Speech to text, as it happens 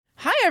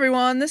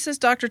everyone. This is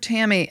Dr.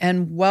 Tammy,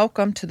 and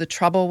welcome to The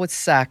Trouble with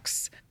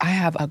Sex. I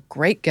have a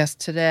great guest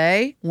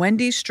today,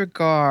 Wendy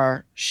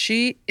Strigar.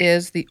 She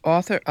is the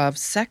author of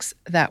Sex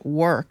That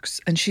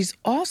Works, and she's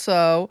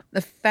also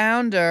the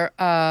founder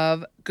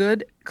of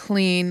Good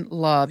Clean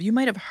Love. You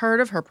might have heard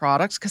of her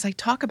products because I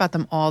talk about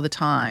them all the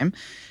time.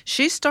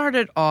 She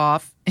started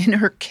off in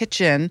her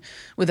kitchen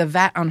with a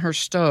vat on her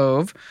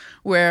stove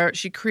where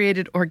she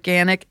created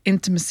organic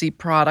intimacy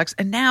products,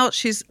 and now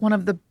she's one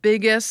of the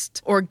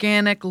biggest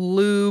organic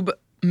lube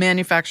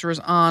manufacturers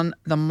on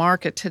the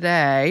market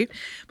today.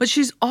 But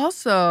she's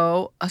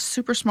also a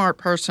super smart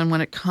person when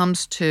it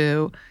comes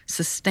to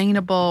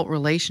sustainable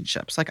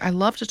relationships. Like, I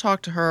love to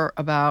talk to her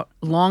about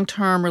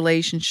long-term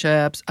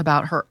relationships,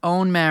 about her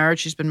own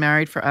marriage. She's been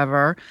married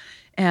forever.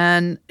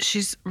 And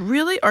she's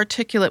really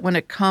articulate when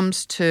it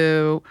comes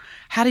to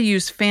how to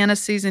use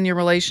fantasies in your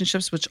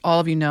relationships, which all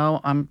of you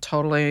know I'm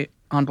totally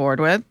on board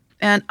with.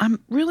 And I'm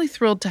really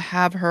thrilled to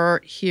have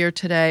her here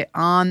today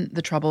on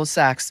The Trouble with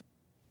Sex.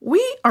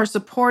 We are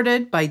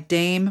supported by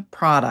Dame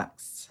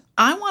Products.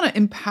 I want to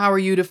empower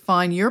you to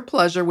find your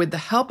pleasure with the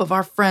help of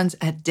our friends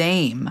at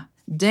Dame.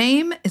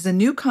 Dame is a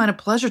new kind of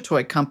pleasure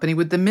toy company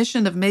with the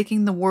mission of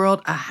making the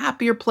world a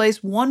happier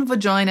place, one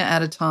vagina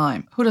at a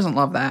time. Who doesn't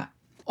love that?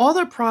 All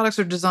their products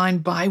are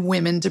designed by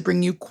women to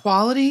bring you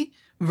quality,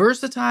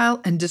 versatile,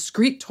 and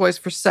discreet toys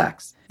for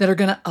sex that are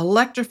going to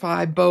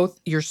electrify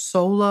both your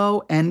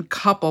solo and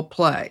couple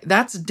play.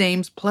 That's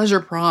Dame's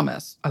pleasure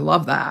promise. I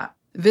love that.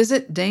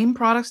 Visit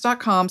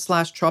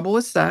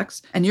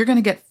dameproducts.com/troublewithsex, and you're going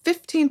to get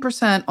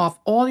 15% off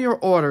all your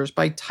orders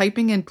by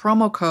typing in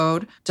promo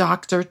code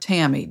Dr.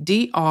 Tammy,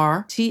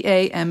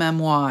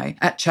 DRTAMMY,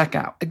 at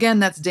checkout. Again,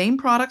 that's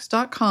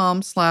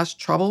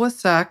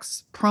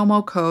dameproducts.com/troublewithsex,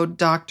 promo code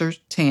Dr.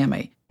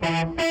 Tammy.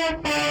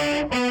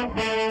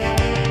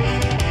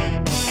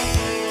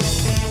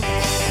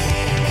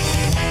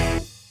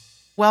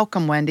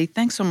 Welcome, Wendy.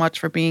 Thanks so much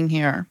for being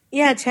here.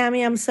 Yeah,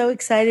 Tammy, I'm so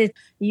excited.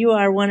 You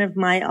are one of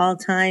my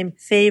all-time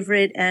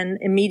favorite and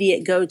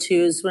immediate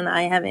go-tos when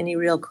I have any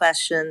real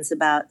questions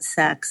about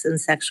sex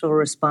and sexual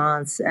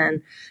response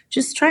and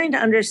just trying to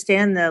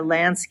understand the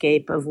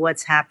landscape of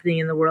what's happening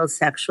in the world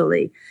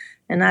sexually.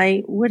 And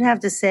I would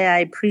have to say I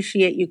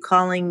appreciate you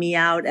calling me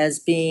out as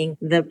being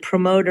the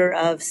promoter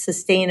of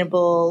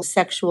sustainable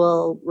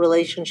sexual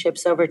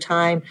relationships over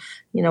time.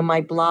 You know,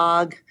 my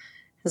blog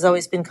has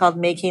always been called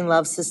Making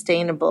Love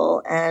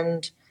Sustainable.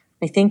 And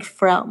I think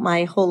throughout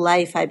my whole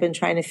life, I've been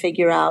trying to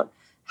figure out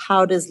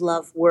how does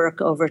love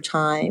work over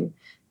time?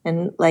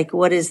 And like,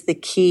 what is the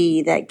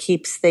key that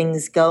keeps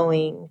things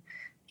going?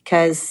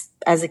 Because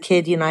as a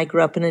kid, you know, I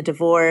grew up in a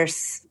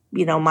divorce.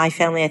 You know, my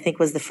family, I think,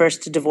 was the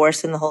first to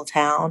divorce in the whole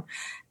town.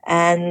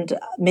 And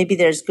maybe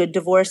there's good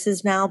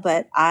divorces now,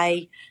 but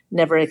I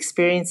never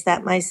experienced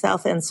that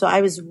myself. And so I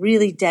was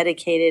really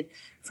dedicated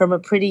from a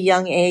pretty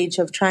young age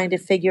of trying to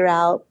figure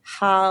out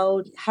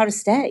how to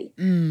stay.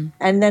 And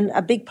then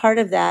a big part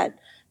of that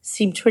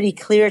seemed pretty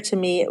clear to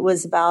me. It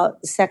was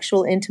about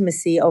sexual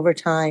intimacy over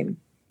time.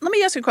 Let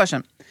me ask you a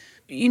question.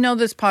 You know,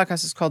 this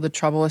podcast is called The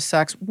Trouble with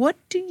Sex. What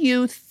do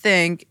you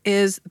think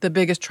is the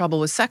biggest trouble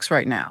with sex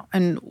right now?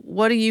 And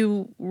what do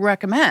you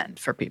recommend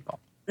for people?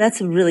 That's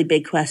a really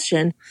big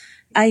question.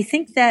 I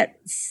think that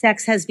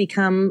sex has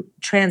become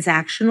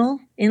transactional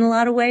in a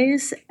lot of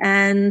ways.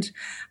 And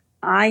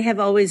I have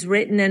always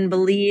written and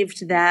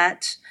believed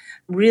that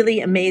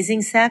really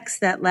amazing sex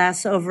that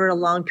lasts over a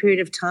long period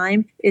of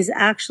time is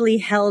actually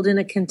held in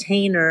a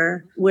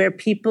container where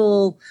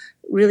people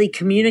really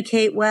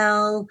communicate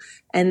well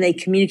and they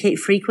communicate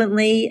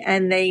frequently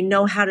and they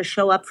know how to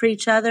show up for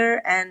each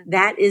other. And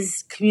that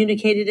is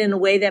communicated in a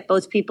way that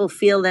both people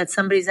feel that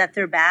somebody's at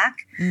their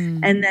back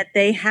and that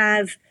they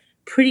have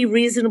pretty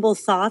reasonable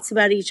thoughts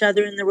about each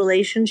other in the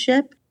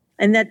relationship.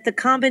 And that the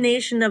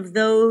combination of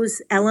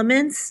those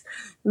elements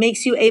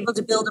makes you able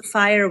to build a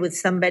fire with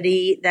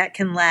somebody that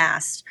can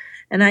last.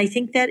 And I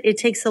think that it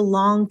takes a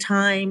long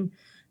time.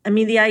 I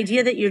mean, the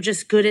idea that you're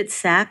just good at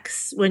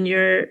sex when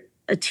you're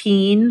a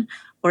teen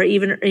or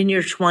even in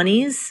your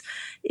 20s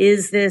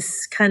is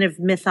this kind of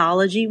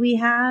mythology we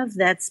have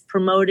that's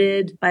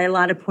promoted by a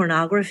lot of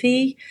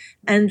pornography.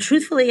 And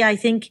truthfully, I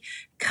think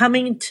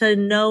coming to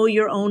know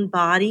your own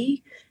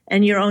body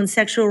and your own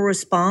sexual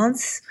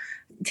response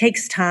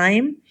takes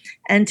time.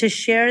 And to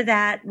share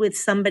that with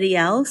somebody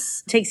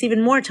else takes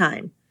even more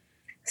time.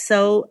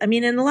 So, I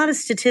mean, and a lot of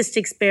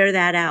statistics bear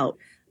that out.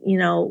 You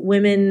know,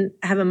 women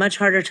have a much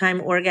harder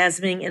time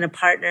orgasming in a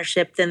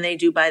partnership than they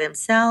do by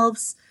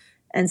themselves.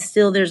 And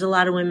still, there's a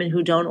lot of women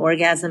who don't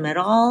orgasm at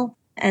all.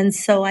 And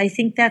so I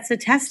think that's a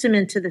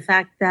testament to the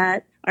fact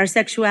that our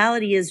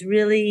sexuality is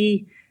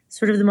really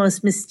sort of the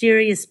most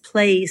mysterious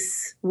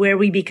place where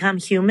we become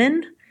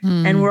human.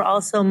 And we're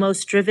also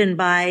most driven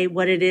by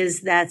what it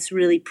is that's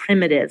really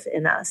primitive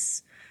in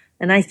us.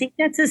 And I think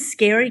that's a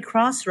scary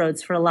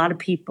crossroads for a lot of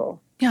people.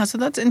 Yeah, so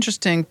that's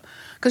interesting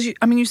because,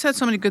 you said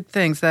so many good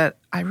things that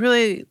I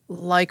really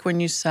like when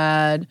you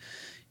said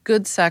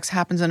good sex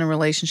happens in a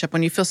relationship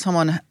when you feel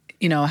someone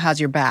has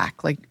your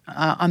back. Like,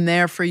 I'm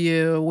there for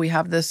you. We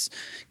have this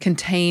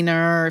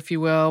container, if you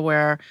will,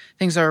 where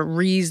things are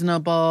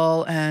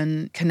reasonable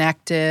and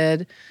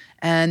connected.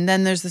 And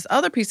then there's this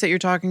other piece that you're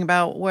talking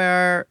about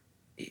where,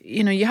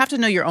 you have to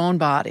know your own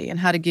body and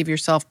how to give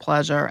yourself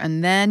pleasure.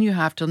 And then you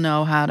have to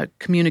know how to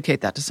communicate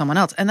that to someone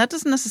else. And that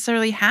doesn't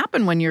necessarily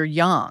happen when you're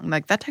young.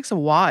 Like, that takes a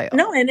while.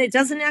 No, and it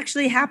doesn't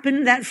actually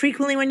happen that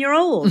frequently when you're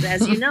old,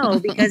 as you know,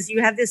 because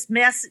you have this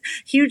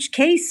huge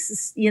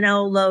case,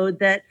 load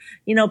that,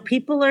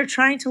 people are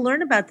trying to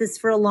learn about this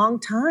for a long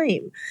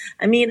time.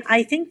 I mean,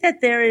 I think that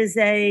there is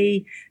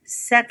a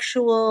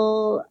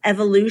sexual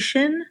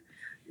evolution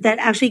that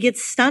actually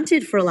gets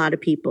stunted for a lot of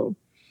people.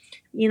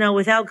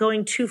 Without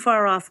going too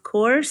far off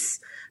course,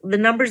 the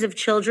numbers of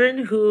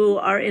children who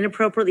are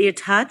inappropriately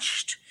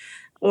touched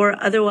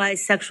or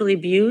otherwise sexually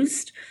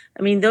abused,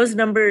 I mean, those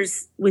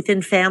numbers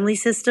within family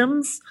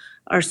systems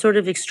are sort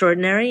of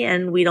extraordinary,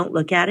 and we don't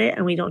look at it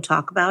and we don't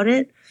talk about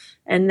it.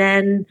 And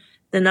then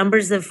the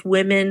numbers of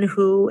women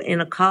who in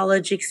a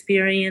college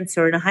experience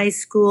or in a high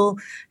school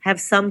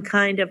have some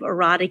kind of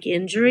erotic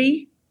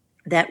injury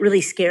that really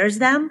scares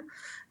them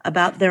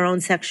about their own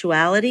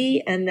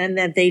sexuality, and then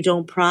that they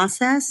don't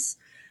process.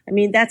 I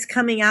mean, that's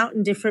coming out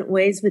in different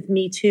ways with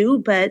Me Too,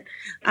 but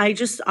I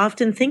just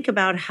often think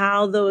about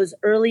how those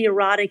early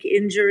erotic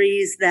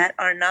injuries that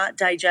are not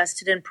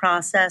digested and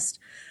processed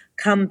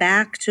come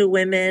back to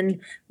women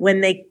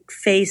when they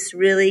face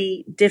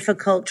really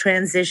difficult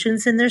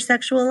transitions in their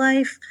sexual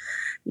life.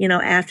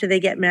 After they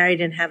get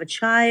married and have a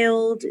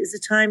child is a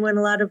time when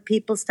a lot of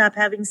people stop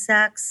having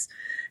sex.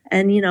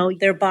 And,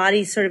 their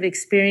body sort of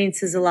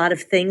experiences a lot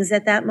of things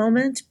at that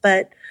moment,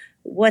 but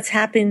what's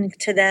happened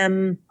to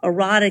them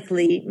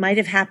erotically might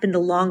have happened a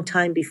long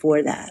time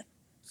before that.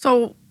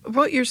 So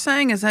what you're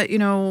saying is that,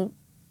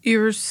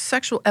 your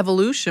sexual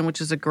evolution,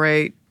 which is a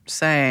great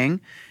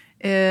saying,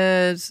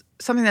 is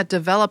something that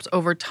develops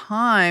over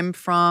time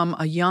from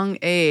a young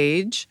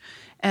age,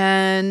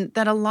 and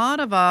that a lot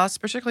of us,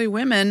 particularly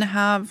women,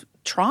 have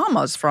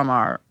traumas from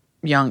our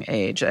young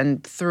age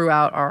and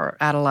throughout our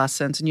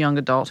adolescence and young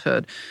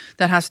adulthood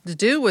that has to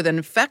do with and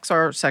affects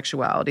our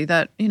sexuality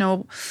that,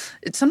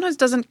 it sometimes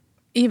doesn't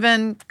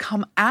even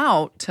come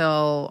out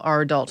till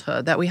our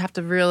adulthood, that we have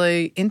to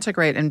really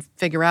integrate and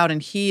figure out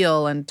and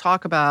heal and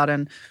talk about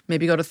and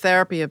maybe go to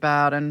therapy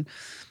about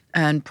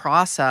and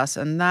process.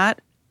 And that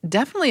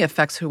definitely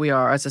affects who we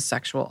are as a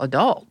sexual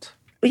adult.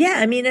 Yeah,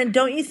 I mean, and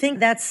don't you think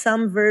that's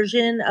some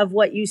version of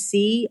what you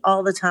see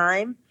all the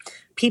time?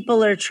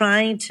 People are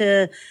trying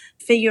to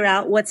figure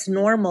out what's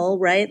normal,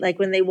 right? Like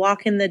when they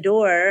walk in the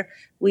door,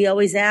 we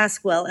always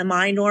ask, well, am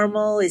I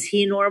normal? Is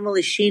he normal?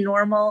 Is she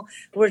normal?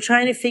 We're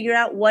trying to figure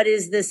out what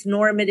is this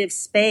normative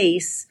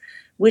space,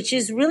 which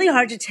is really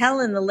hard to tell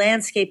in the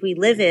landscape we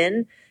live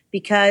in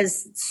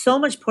because so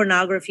much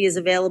pornography is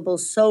available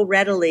so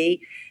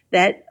readily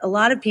that a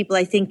lot of people,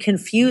 I think,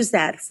 confuse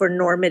that for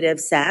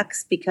normative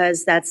sex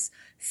because that's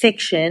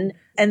fiction.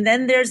 And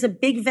then there's a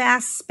big,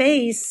 vast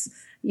space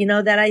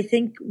that I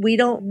think we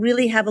don't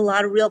really have a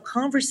lot of real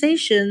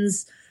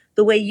conversations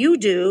the way you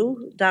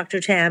do, Dr.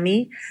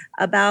 Tammy,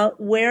 about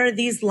where are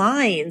these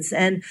lines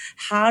and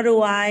how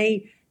do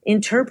I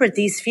interpret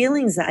these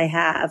feelings I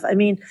have? I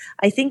mean,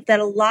 I think that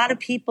a lot of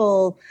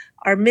people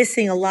are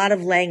missing a lot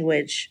of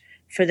language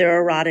for their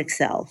erotic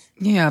self.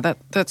 Yeah,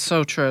 that's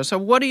so true. So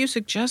what do you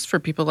suggest for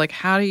people? Like,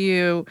 how do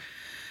you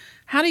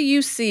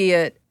see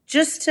it?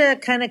 Just to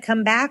kind of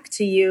come back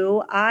to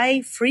you,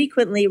 I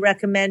frequently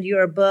recommend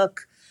your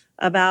book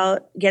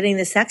about getting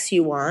the sex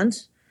you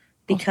want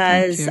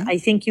because I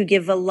think you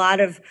give a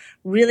lot of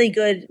really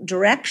good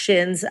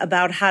directions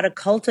about how to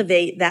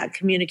cultivate that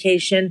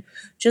communication,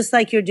 just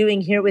like you're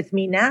doing here with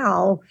me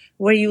now,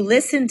 where you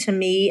listen to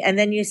me and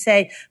then you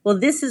say, well,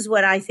 this is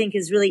what I think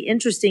is really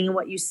interesting in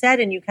what you said,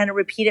 and you kind of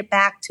repeat it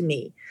back to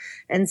me.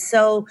 And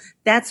so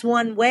that's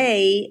one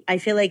way I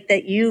feel like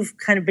that you've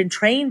kind of been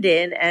trained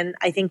in, and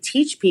I think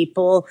teach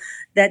people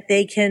that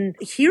they can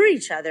hear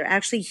each other,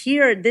 actually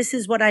hear, this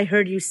is what I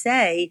heard you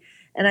say.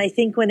 And I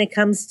think when it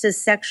comes to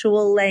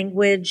sexual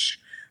language,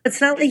 it's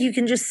not like you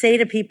can just say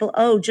to people,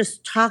 oh,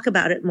 just talk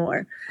about it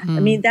more. I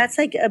mean, that's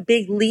like a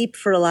big leap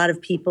for a lot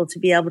of people to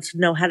be able to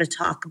know how to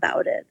talk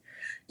about it.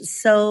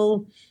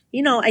 So,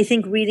 I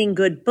think reading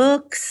good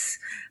books,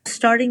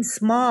 starting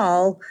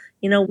small,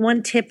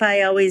 one tip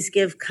I always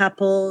give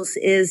couples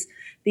is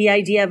the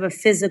idea of a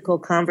physical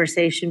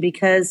conversation,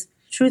 because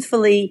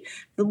truthfully,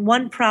 the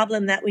one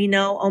problem that we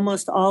know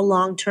almost all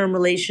long-term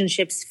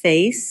relationships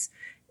face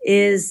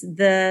is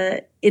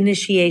the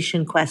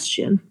initiation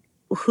question.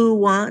 Who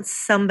wants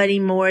somebody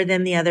more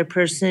than the other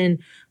person?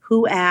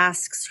 Who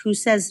asks? Who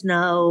says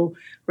no?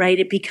 Right?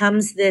 It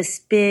becomes this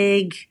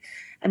big,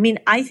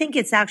 I think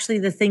it's actually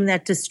the thing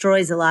that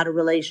destroys a lot of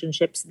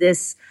relationships,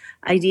 this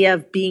idea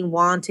of being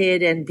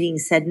wanted and being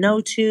said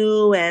no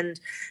to. And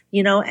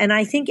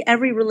I think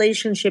every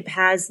relationship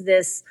has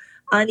this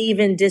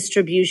uneven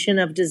distribution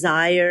of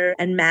desire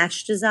and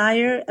matched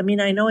desire.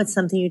 I know it's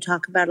something you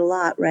talk about a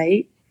lot,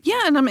 right?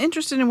 Yeah, and I'm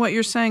interested in what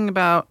you're saying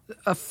about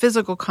a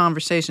physical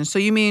conversation. So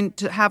you mean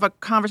to have a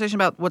conversation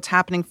about what's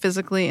happening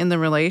physically in the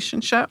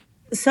relationship?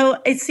 So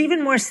it's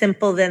even more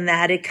simple than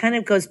that. It kind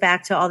of goes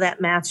back to all that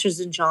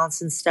Masters and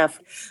Johnson stuff.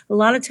 A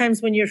lot of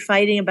times when you're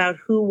fighting about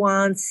who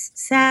wants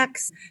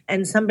sex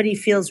and somebody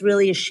feels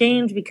really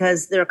ashamed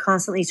because they're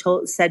constantly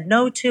said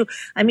no to.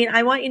 I mean,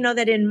 I want you to know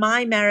that in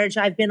my marriage,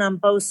 I've been on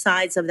both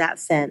sides of that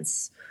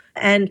fence.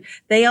 And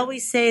they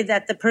always say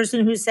that the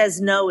person who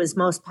says no is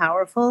most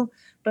powerful.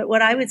 But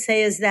what I would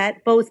say is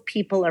that both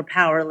people are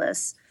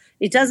powerless.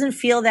 It doesn't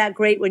feel that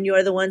great when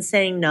you're the one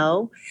saying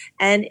no.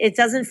 And it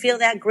doesn't feel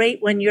that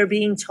great when you're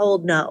being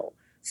told no.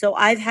 So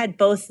I've had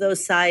both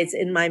those sides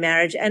in my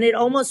marriage, and it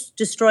almost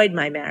destroyed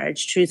my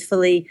marriage,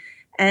 truthfully.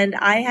 And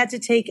I had to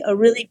take a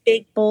really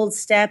big, bold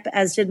step,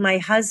 as did my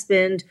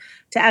husband,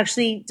 to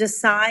actually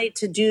decide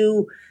to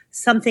do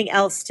something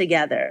else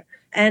together.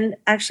 And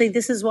actually,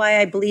 this is why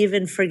I believe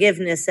in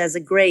forgiveness as a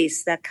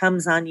grace that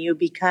comes on you,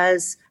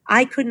 because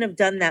I couldn't have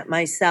done that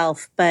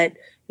myself. But,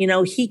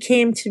 he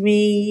came to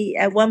me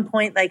at one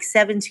point, like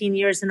 17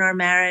 years in our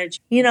marriage,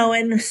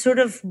 and sort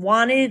of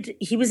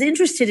he was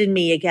interested in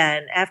me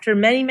again after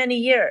many, many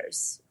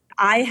years.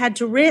 I had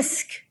to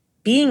risk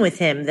being with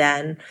him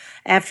then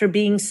after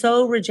being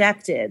so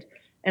rejected.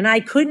 And I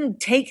couldn't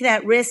take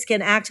that risk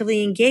and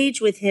actively engage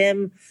with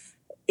him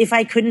if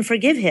I couldn't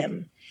forgive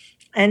him.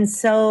 And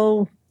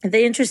so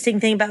the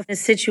interesting thing about a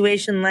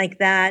situation like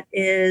that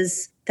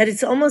is that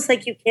it's almost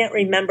like you can't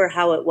remember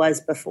how it was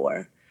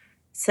before.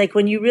 It's like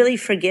when you really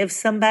forgive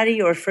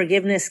somebody or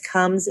forgiveness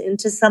comes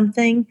into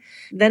something,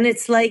 then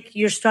it's like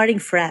you're starting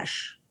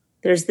fresh.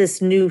 There's this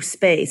new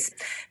space.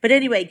 But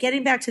anyway,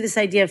 getting back to this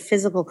idea of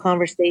physical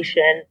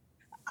conversation,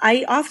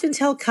 I often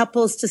tell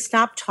couples to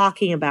stop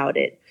talking about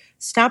it.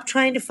 Stop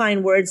trying to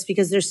find words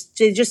because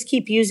they just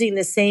keep using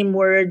the same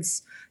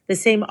words, the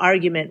same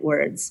argument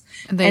words.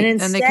 And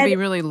they can be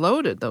really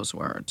loaded, those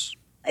words.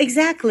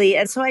 Exactly.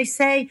 And so I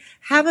say,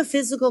 have a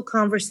physical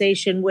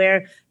conversation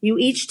where you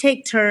each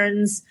take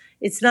turns.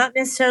 It's not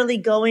necessarily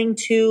going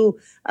to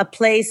a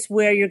place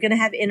where you're going to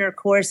have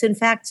intercourse. In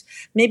fact,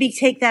 maybe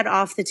take that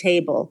off the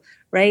table,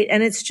 right?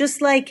 And it's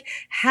just like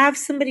have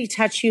somebody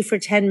touch you for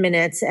 10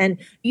 minutes and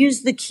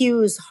use the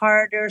cues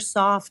harder,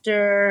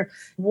 softer,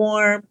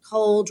 warm,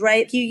 cold,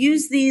 right? You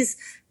use these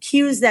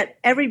cues that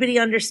everybody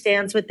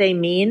understands what they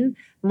mean.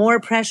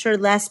 More pressure,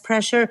 less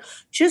pressure,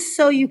 just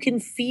so you can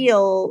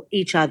feel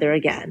each other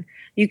again.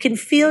 You can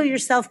feel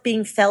yourself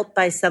being felt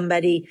by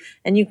somebody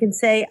and you can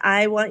say,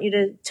 I want you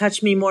to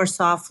touch me more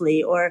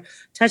softly or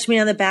touch me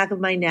on the back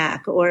of my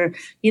neck. Or,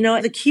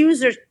 the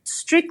cues are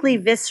strictly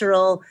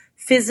visceral,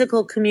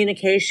 physical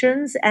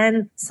communications.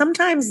 And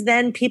sometimes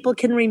then people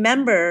can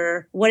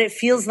remember what it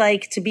feels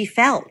like to be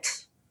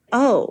felt.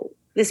 Oh,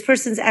 this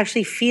person's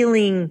actually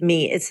feeling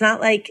me. It's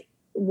not like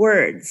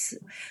words.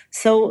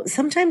 So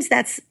sometimes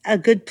that's a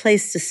good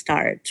place to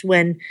start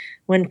when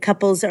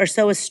couples are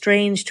so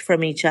estranged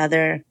from each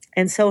other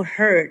and so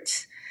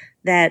hurt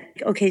that,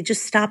 okay,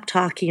 just stop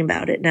talking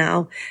about it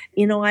now.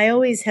 I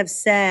always have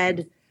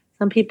said,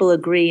 some people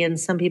agree and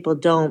some people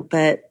don't,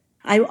 but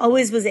I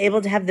always was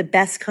able to have the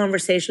best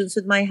conversations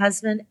with my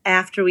husband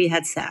after we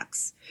had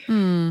sex.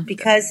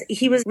 Because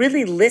he was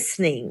really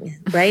listening,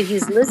 right?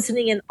 He's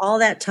listening in all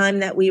that time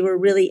that we were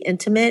really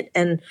intimate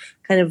and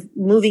kind of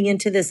moving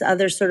into this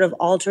other sort of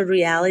altered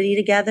reality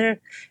together.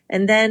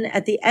 And then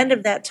at the end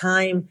of that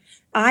time,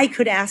 I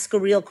could ask a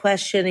real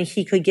question and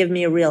he could give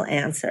me a real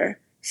answer.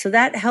 So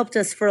that helped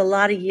us for a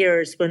lot of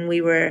years when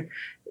we were,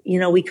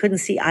 we couldn't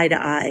see eye to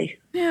eye.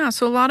 Yeah.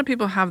 So a lot of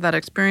people have that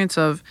experience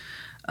of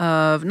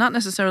not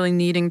necessarily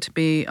needing to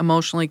be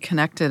emotionally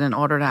connected in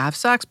order to have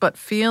sex, but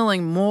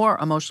feeling more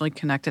emotionally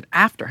connected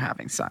after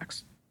having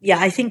sex. Yeah,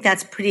 I think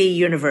that's pretty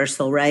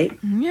universal, right?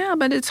 Yeah,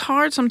 but it's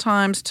hard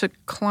sometimes to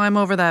climb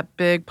over that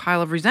big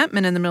pile of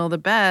resentment in the middle of the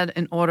bed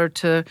in order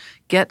to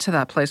get to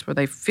that place where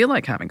they feel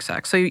like having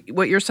sex. So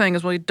what you're saying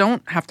is, well, you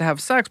don't have to have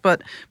sex,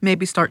 but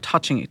maybe start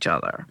touching each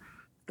other.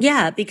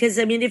 Yeah, because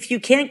if you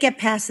can't get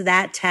past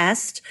that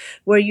test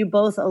where you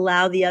both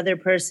allow the other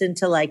person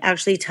to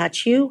actually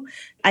touch you,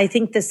 I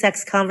think the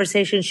sex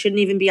conversation shouldn't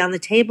even be on the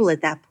table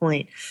at that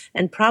point.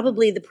 And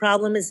probably the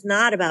problem is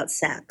not about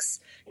sex.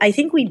 I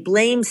think we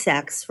blame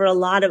sex for a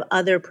lot of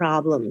other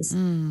problems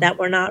that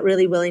we're not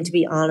really willing to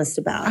be honest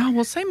about. Oh,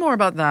 well, say more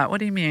about that. What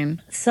do you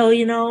mean?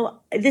 So,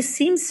 this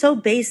seems so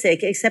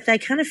basic, except I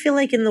kind of feel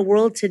like in the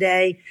world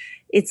today,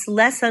 it's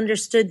less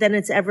understood than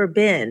it's ever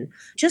been.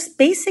 Just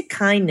basic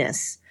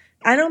kindness.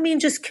 I don't mean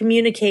just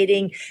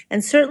communicating.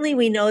 And certainly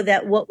we know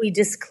that what we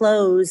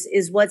disclose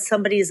is what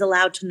somebody is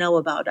allowed to know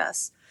about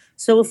us.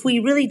 So if we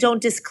really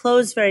don't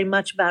disclose very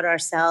much about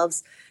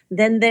ourselves,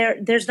 then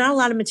there's not a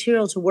lot of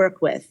material to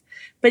work with.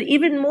 But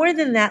even more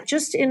than that,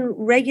 just in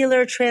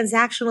regular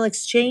transactional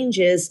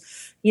exchanges,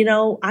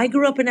 I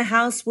grew up in a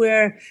house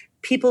where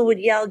people would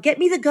yell, "Get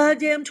me the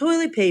goddamn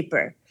toilet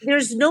paper."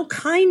 There's no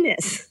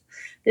kindness.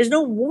 there's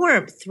no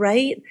warmth,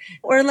 right?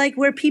 Or like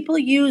where people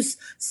use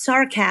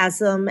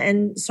sarcasm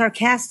and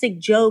sarcastic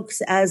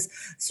jokes as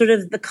sort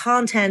of the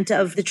content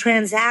of the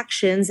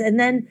transactions. And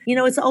then,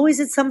 it's always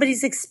at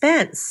somebody's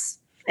expense.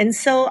 And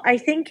so I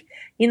think,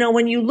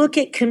 when you look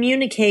at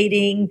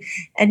communicating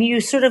and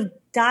you sort of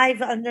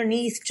dive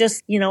underneath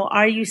just,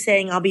 are you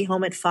saying I'll be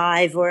home at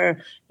 5 or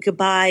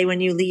goodbye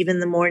when you leave in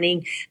the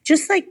morning?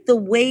 Just like the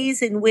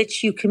ways in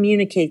which you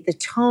communicate, the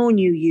tone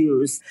you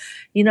use,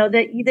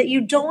 that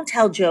you don't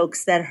tell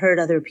jokes that hurt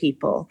other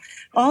people.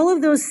 All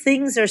of those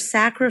things are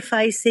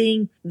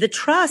sacrificing the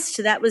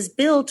trust that was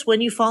built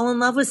when you fall in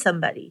love with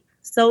somebody.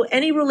 So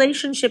any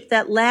relationship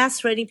that lasts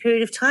for any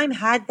period of time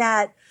had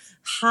that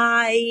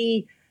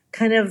high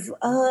kind of,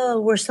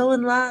 oh, we're so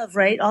in love,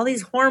 right? All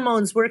these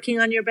hormones working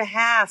on your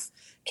behalf,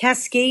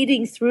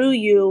 cascading through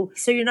you.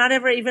 So you're not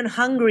ever even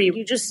hungry.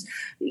 You're just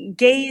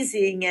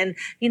gazing. And,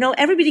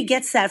 everybody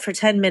gets that for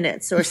 10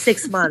 minutes or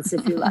 6 months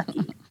if you're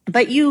lucky.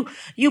 But you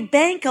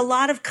bank a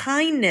lot of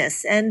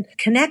kindness and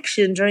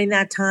connection during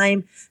that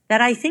time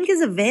that I think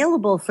is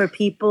available for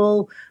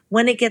people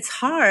when it gets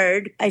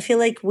hard. I feel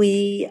like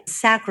we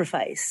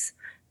sacrifice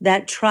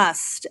that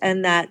trust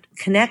and that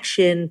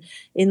connection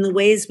in the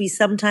ways we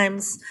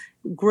sometimes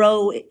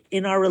grow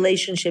in our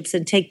relationships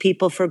and take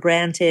people for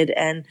granted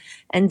and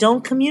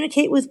don't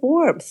communicate with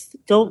warmth,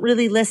 don't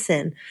really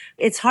listen.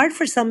 It's hard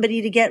for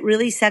somebody to get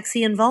really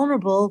sexy and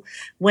vulnerable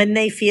when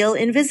they feel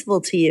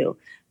invisible to you,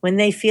 when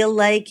they feel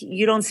like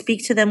you don't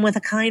speak to them with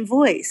a kind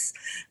voice,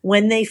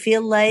 when they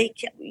feel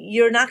like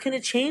you're not going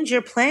to change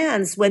your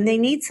plans when they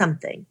need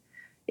something.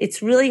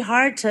 It's really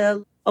hard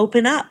to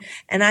open up.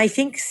 And I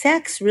think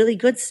sex, really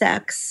good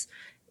sex,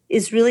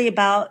 is really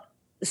about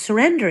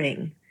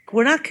surrendering.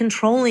 We're not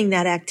controlling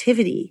that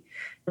activity.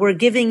 We're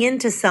giving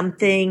into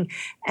something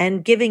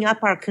and giving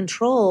up our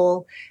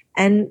control.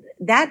 And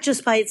that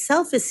just by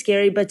itself is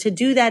scary. But to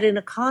do that in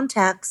a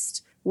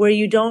context where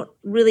you don't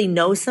really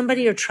know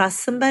somebody or trust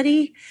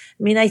somebody,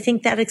 I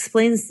think that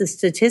explains the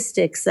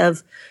statistics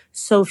of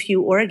so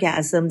few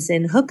orgasms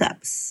in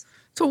hookups.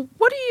 So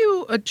what do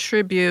you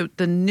attribute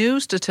the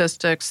new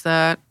statistics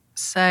that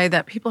say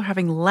that people are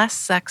having less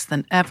sex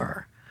than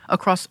ever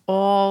across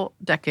all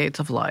decades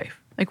of life?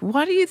 Like,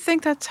 why do you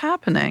think that's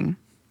happening?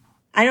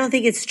 I don't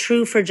think it's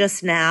true for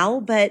just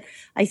now, but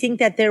I think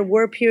that there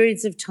were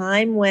periods of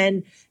time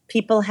when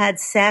people had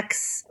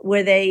sex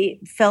where they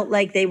felt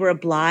like they were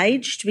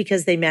obliged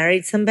because they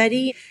married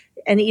somebody.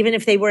 And even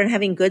if they weren't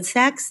having good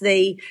sex,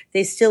 they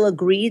still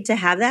agreed to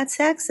have that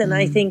sex. And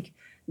I think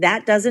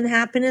that doesn't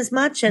happen as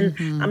much. And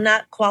I'm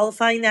not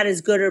qualifying that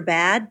as good or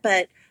bad,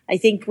 but I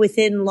think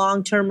within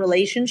long-term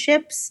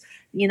relationships,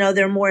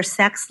 they're more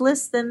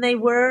sexless than they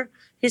were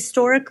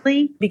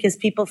historically because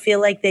people feel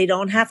like they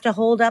don't have to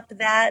hold up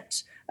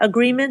that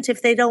agreement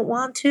if they don't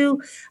want to.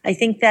 I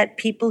think that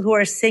people who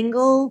are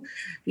single,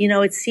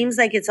 it seems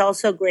like it's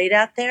also great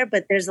out there,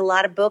 but there's a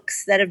lot of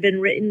books that have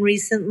been written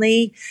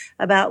recently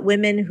about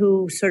women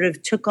who sort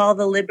of took all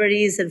the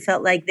liberties and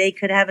felt like they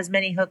could have as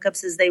many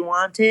hookups as they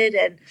wanted.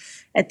 And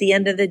at the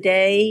end of the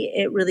day,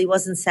 it really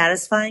wasn't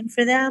satisfying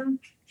for them.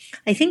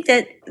 I think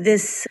that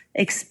this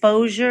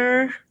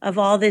exposure of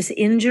all this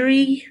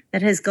injury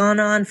that has gone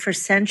on for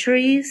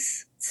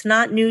centuries, it's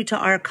not new to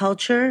our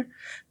culture,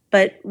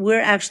 but we're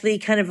actually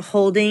kind of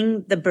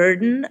holding the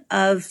burden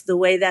of the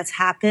way that's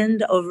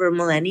happened over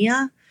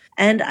millennia.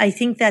 And I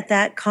think that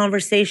that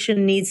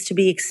conversation needs to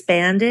be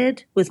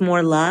expanded with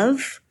more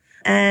love.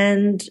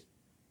 And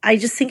I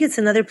just think it's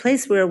another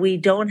place where we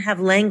don't have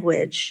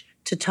language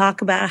to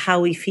talk about how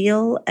we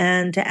feel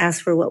and to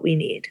ask for what we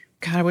need.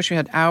 God, I wish we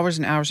had hours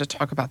and hours to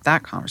talk about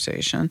that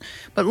conversation.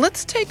 But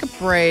let's take a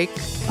break.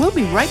 We'll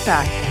be right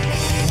back.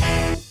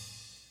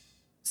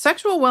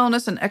 Sexual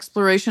wellness and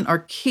exploration are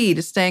key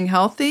to staying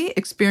healthy,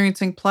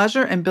 experiencing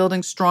pleasure, and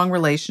building strong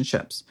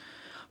relationships.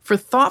 For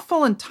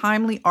thoughtful and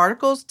timely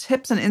articles,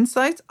 tips, and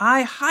insights,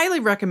 I highly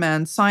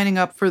recommend signing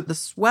up for the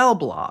Swell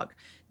blog.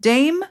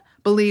 Dame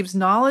believes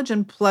knowledge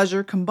and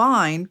pleasure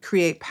combined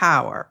create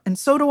power, and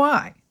so do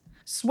I.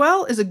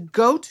 Swell is a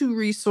go-to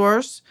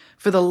resource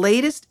for the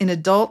latest in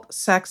adult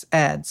sex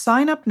ed.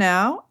 Sign up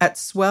now at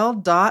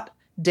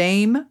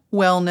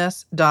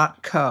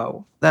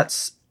swell.damewellness.co.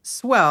 That's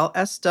swell,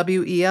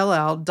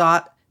 S-W-E-L-L,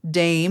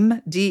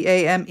 .dame,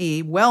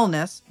 D-A-M-E,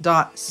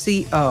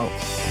 wellness.co.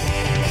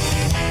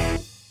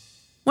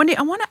 Wendy,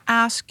 I want to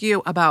ask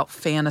you about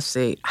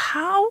fantasy.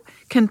 How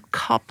can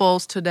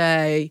couples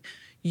today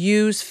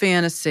use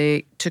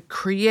fantasy to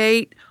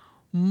create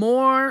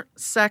more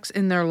sex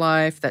in their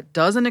life that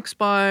doesn't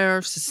expire,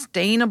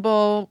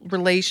 sustainable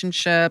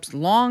relationships,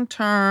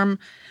 long-term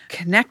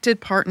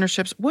connected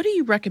partnerships? What do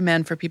you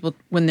recommend for people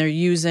when they're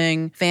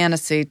using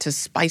fantasy to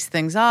spice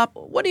things up?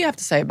 What do you have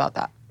to say about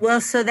that?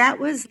 Well, so that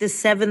was the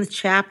 7th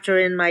chapter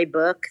in my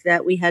book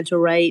that we had to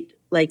write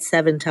like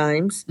 7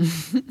 times.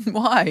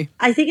 Why?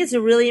 I think it's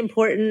a really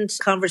important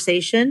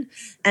conversation.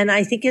 And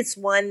I think it's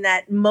one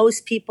that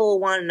most people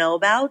want to know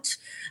about,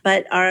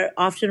 but are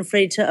often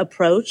afraid to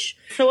approach.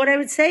 So what I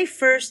would say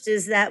first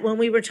is that when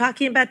we were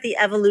talking about the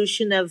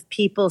evolution of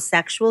people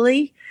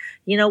sexually,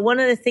 one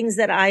of the things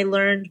that I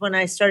learned when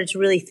I started to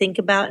really think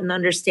about and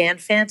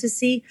understand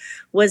fantasy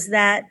was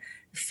that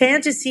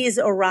fantasies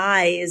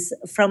arise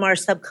from our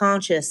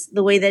subconscious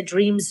the way that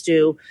dreams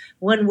do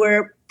when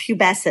we're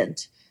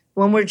pubescent,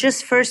 when we're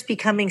just first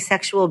becoming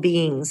sexual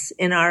beings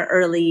in our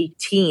early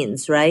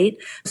teens, right?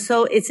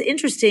 So it's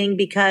interesting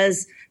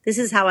because this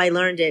is how I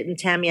learned it. And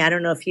Tammy, I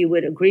don't know if you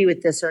would agree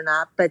with this or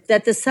not, but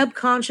that the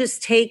subconscious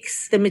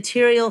takes the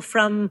material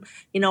from,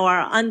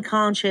 our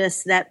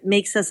unconscious that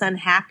makes us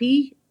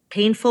unhappy,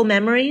 painful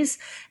memories,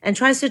 and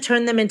tries to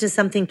turn them into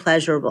something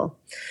pleasurable.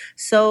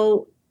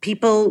 So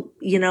people,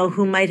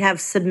 who might have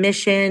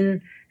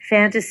submission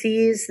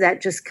fantasies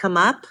that just come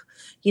up,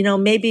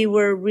 maybe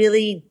we're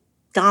really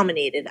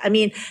dominated. I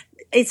mean,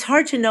 it's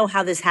hard to know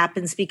how this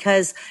happens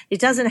because it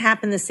doesn't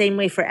happen the same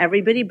way for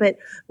everybody. But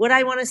what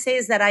I want to say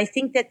is that I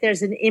think that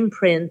there's an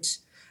imprint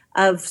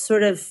of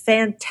sort of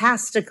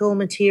fantastical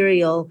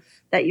material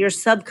that your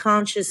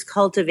subconscious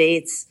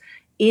cultivates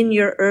in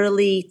your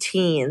early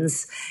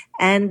teens.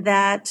 And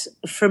that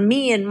for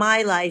me in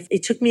my life,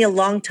 it took me a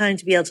long time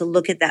to be able to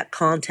look at that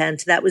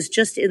content that was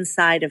just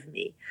inside of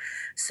me.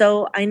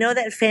 So I know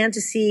that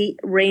fantasy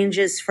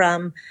ranges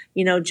from,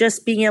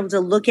 just being able to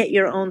look at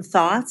your own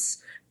thoughts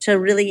to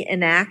really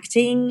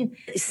enacting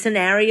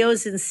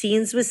scenarios and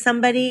scenes with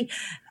somebody,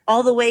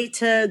 all the way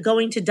to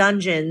going to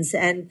dungeons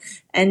and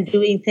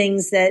doing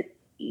things that,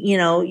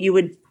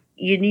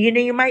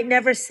 you might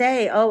never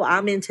say, oh,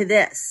 I'm into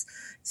this.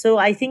 So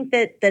I think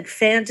that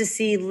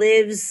fantasy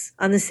lives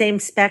on the same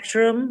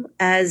spectrum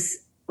as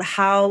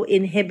how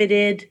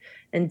inhibited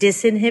and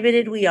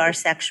disinhibited we are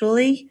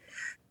sexually.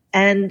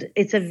 And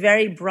it's a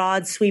very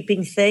broad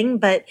sweeping thing.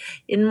 But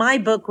in my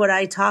book, what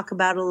I talk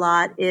about a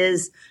lot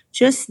is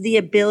just the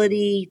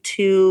ability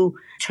to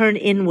turn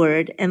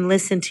inward and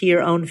listen to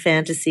your own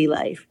fantasy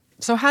life.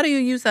 So how do you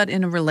use that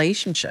in a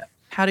relationship?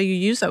 How do you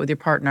use that with your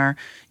partner?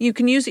 You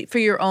can use it for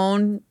your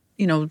own,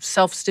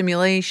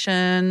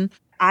 self-stimulation.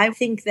 I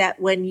think that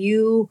when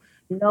you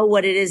know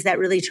what it is that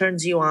really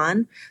turns you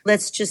on,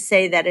 let's just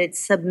say that it's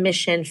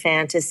submission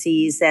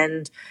fantasies,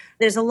 and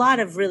there's a lot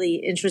of really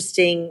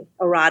interesting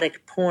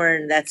erotic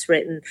porn that's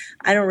written.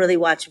 I don't really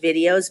watch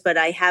videos, but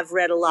I have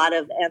read a lot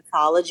of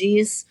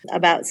anthologies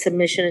about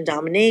submission and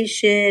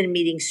domination,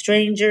 meeting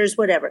strangers,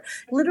 whatever.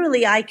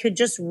 Literally, I could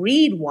just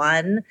read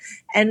one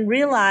and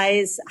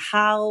realize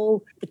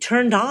how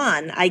turned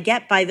on I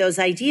get by those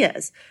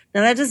ideas.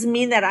 Now, that doesn't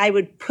mean that I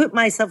would put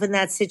myself in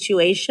that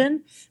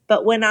situation,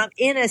 but when I'm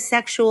in a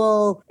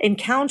sexual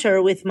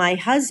encounter with my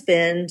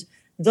husband,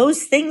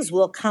 those things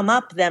will come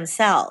up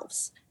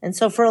themselves. And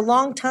so for a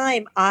long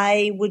time,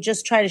 I would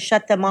just try to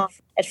shut them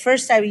off. At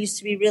first, I used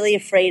to be really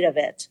afraid of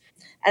it.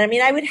 And I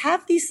mean, I would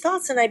have these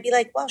thoughts and I'd be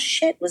like, well,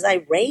 shit, was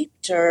I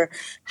raped? Or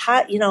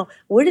how,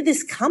 where did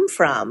this come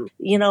from?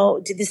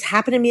 Did this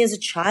happen to me as a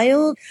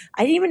child?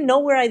 I didn't even know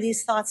where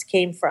these thoughts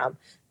came from,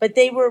 but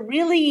they were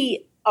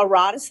really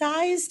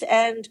eroticized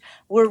and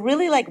were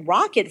really like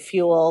rocket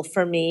fuel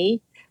for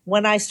me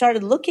when I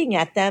started looking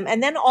at them,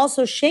 and then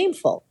also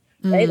shameful.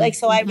 Right?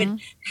 So I would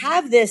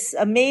have this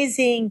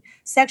amazing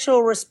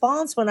sexual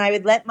response when I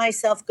would let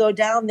myself go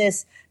down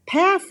this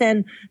path.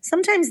 And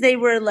sometimes they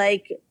were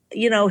like,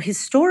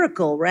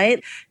 historical,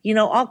 right?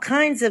 All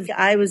kinds of,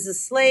 I was a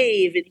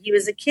slave and he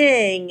was a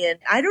king, and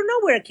I don't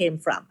know where it came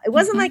from. It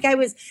wasn't like I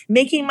was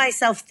making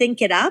myself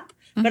think it up,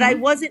 but I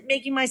wasn't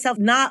making myself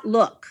not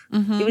look.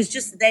 It was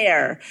just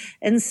there.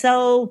 And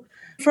so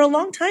for a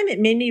long time, it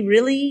made me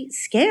really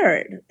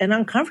scared and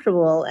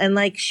uncomfortable and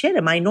like, shit,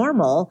 am I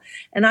normal?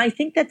 And I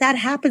think that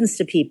happens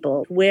to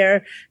people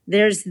where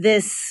there's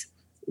this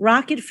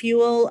rocket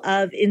fuel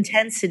of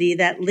intensity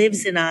that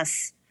lives in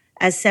us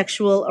as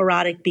sexual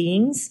erotic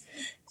beings.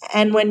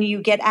 And when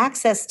you get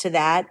access to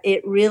that,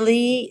 it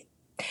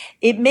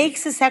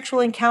makes a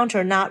sexual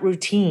encounter not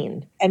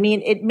routine. I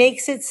mean, it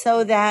makes it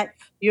so that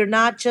you're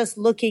not just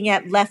looking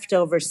at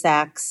leftover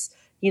sex.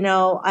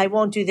 I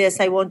won't do this,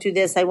 I won't do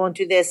this, I won't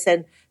do this.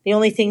 And the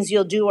only things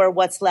you'll do are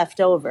what's left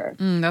over.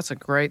 That's a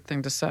great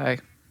thing to say.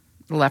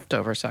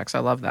 Leftover sex. I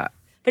love that.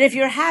 But if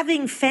you're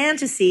having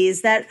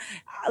fantasies that,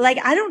 like,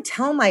 I don't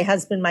tell my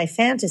husband my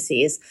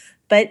fantasies,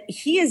 but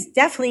he is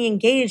definitely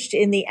engaged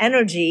in the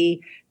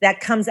energy that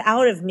comes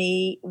out of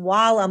me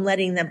while I'm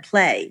letting them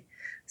play.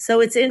 So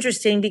it's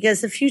interesting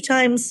because a few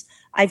times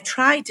I've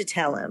tried to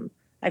tell him,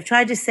 I've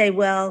tried to say,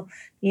 well,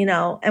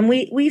 and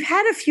we've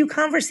had a few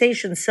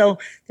conversations. So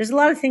there's a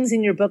lot of things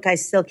in your book I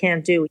still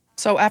can't do.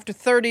 So after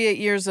 38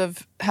 years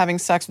of having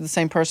sex with the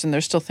same person,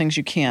 there's still things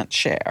you can't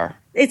share.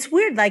 It's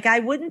weird. Like, I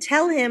wouldn't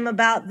tell him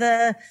about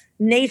the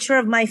nature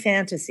of my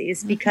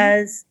fantasies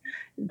because,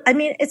 I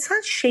mean, it's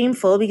not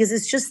shameful because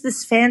it's just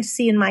this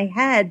fantasy in my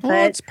head.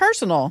 Well, it's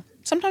personal.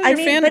 Sometimes your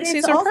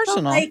fantasies are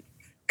personal. Like,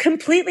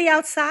 completely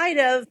outside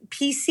of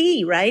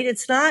PC, right?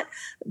 It's not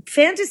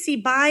fantasy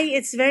by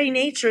its very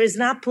nature is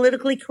not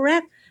politically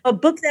correct. A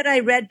book that I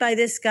read by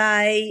this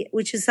guy,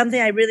 which is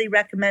something I really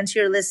recommend to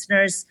your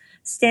listeners,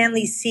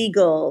 Stanley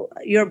Siegel,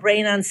 Your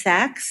Brain on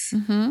Sex.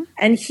 Mm-hmm.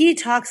 And he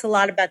talks a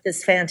lot about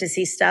this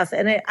fantasy stuff.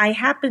 And I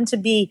happened to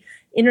be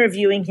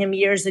interviewing him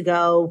years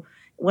ago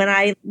when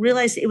I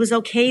realized it was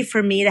okay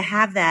for me to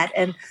have that.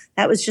 And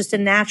that was just a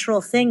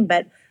natural thing.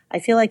 But I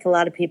feel like a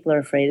lot of people are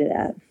afraid of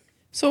that.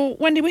 So,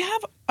 Wendy, we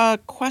have a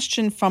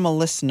question from a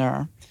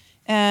listener.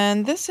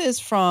 And this is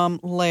from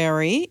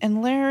Larry.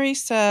 And Larry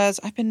says,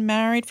 I've been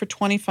married for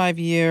 25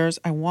 years.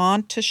 I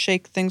want to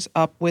shake things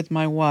up with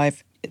my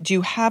wife. Do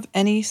you have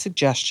any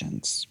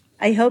suggestions?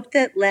 I hope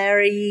that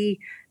Larry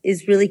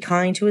is really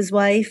kind to his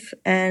wife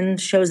and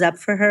shows up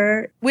for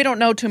her. We don't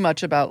know too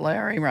much about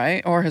Larry,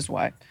 right? Or his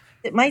wife.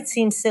 It might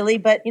seem silly,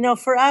 but,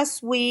 for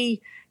us,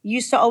 we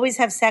used to always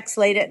have sex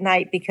late at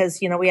night because,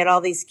 we had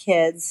all these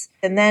kids.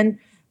 And then,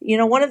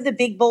 one of the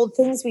big, bold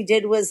things we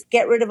did was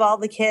get rid of all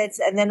the kids,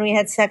 and then we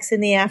had sex in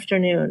the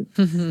afternoon.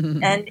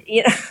 And,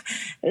 it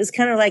was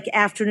kind of like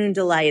Afternoon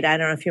Delight. I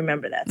don't know if you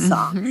remember that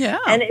song. Yeah.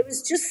 And it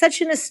was just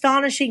such an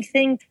astonishing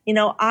thing.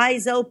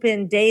 Eyes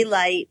open,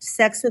 daylight,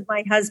 sex with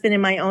my husband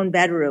in my own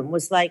bedroom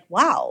was like,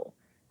 wow,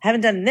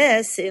 haven't done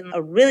this in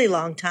a really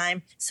long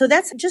time. So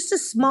that's just a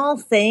small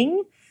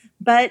thing,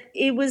 but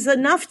it was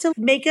enough to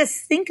make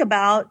us think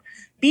about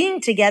being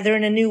together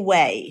in a new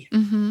way.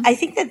 Mm-hmm. I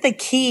think that the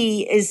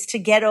key is to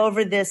get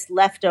over this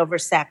leftover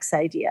sex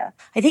idea.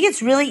 I think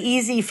it's really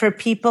easy for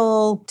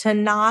people to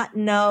not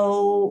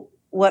know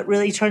what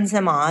really turns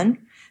them on.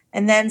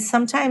 And then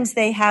sometimes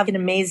they have an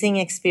amazing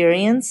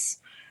experience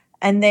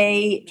and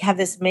they have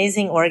this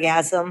amazing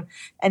orgasm.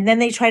 And then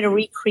they try to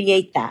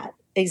recreate that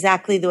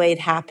exactly the way it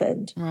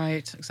happened.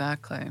 Right,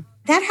 exactly.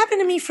 That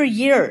happened to me for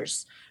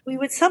years. We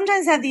would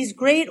sometimes have these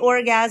great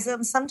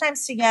orgasms,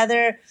 sometimes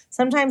together,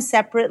 sometimes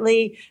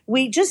separately.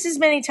 Just as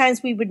many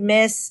times we would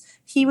miss.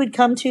 He would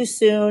come too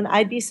soon.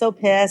 I'd be so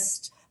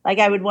pissed. Like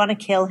I would want to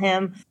kill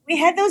him. We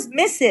had those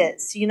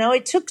misses,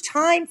 it took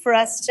time for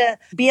us to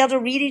be able to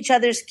read each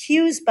other's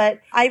cues.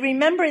 But I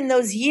remember in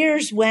those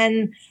years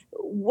when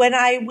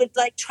I would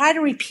try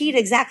to repeat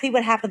exactly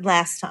what happened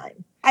last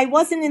time. I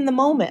wasn't in the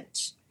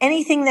moment.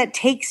 Anything that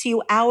takes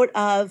you out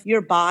of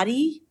your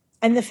body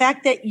and the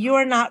fact that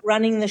you're not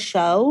running the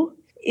show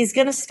is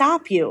going to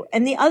stop you.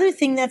 And the other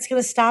thing that's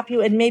going to stop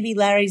you, and maybe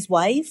Larry's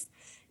wife,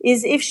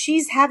 is if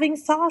she's having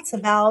thoughts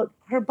about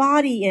her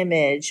body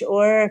image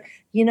or,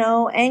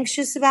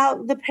 anxious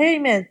about the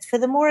payment for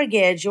the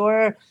mortgage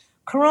or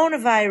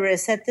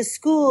coronavirus at the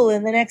school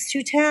in the next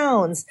 2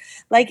 towns.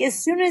 As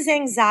soon as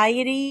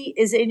anxiety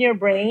is in your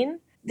brain,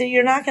 that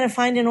you're not going to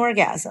find an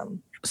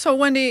orgasm. So,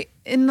 Wendy,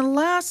 in the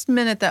last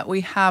minute that we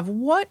have,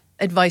 what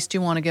advice do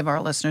you want to give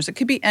our listeners? It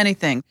could be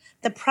anything.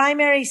 The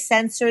primary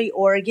sensory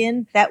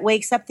organ that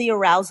wakes up the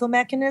arousal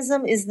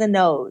mechanism is the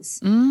nose.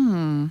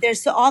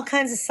 There's all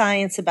kinds of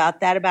science about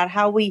that, about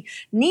how we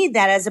need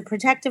that as a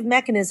protective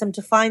mechanism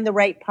to find the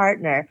right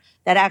partner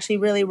that actually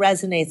really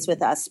resonates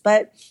with us.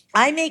 But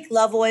I make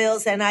love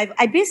oils and I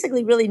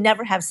basically really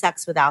never have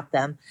sex without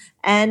them.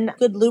 And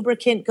good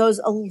lubricant goes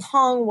a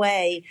long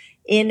way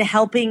in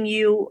helping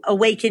you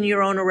awaken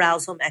your own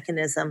arousal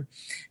mechanism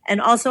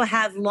and also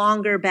have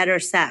longer, better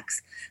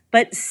sex.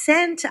 But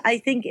scent, I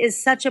think,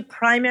 is such a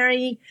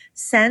primary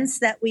sense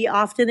that we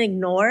often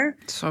ignore.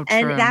 So true.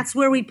 And that's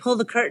where we pull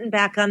the curtain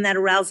back on that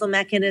arousal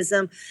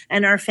mechanism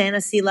and our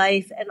fantasy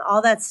life and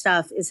all that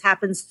stuff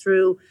happens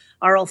through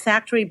our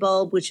olfactory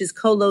bulb, which is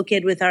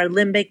co-located with our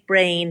limbic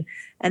brain.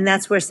 And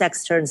that's where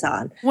sex turns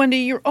on. Wendy,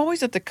 you're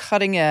always at the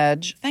cutting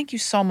edge. Thank you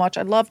so much.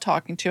 I love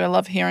talking to you. I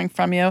love hearing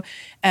from you.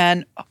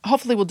 And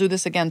hopefully we'll do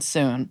this again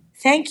soon.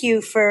 Thank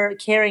you for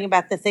caring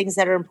about the things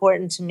that are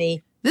important to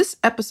me. This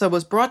episode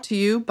was brought to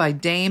you by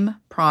Dame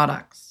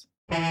Products.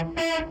 To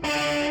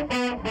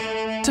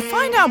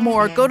find out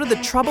more, go to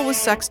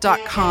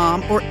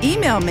thetroublewithsex.com or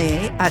email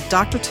me at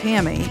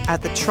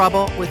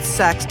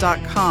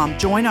drtammy@thetroublewithsex.com.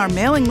 Join our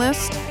mailing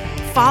list,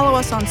 follow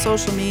us on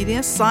social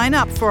media, sign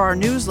up for our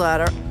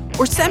newsletter,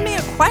 or send me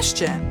a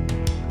question.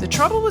 The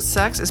Trouble with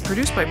Sex is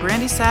produced by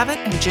Brandy Savitt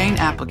and Jane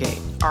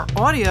Applegate. Our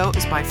audio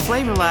is by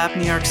Flavor Lab,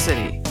 New York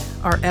City.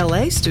 Our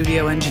LA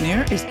studio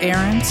engineer is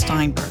Aaron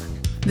Steinberg.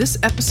 This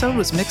episode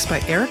was mixed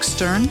by Eric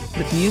Stern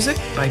with music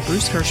by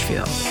Bruce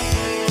Hirschfield.